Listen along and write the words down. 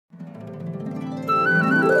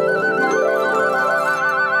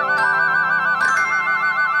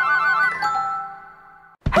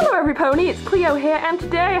it's Cleo here, and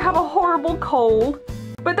today I have a horrible cold.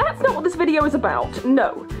 But that's not what this video is about,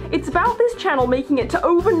 no. It's about this channel making it to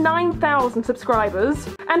over 9,000 subscribers.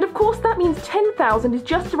 And of course that means 10,000 is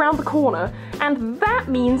just around the corner, and that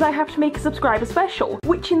means I have to make a subscriber special,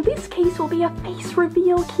 which in this case will be a face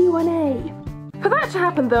reveal Q&A. For that to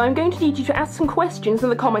happen though, I'm going to need you to ask some questions in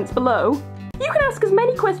the comments below. You can ask as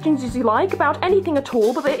many questions as you like about anything at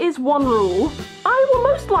all, but there is one rule. I will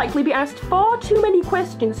most likely be asked far too many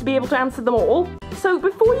questions to be able to answer them all. So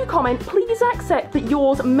before you comment, please accept that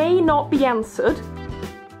yours may not be answered.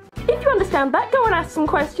 If you understand that, go and ask some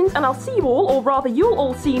questions, and I'll see you all, or rather you'll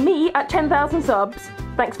all see me, at 10,000 subs.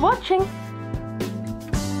 Thanks for watching!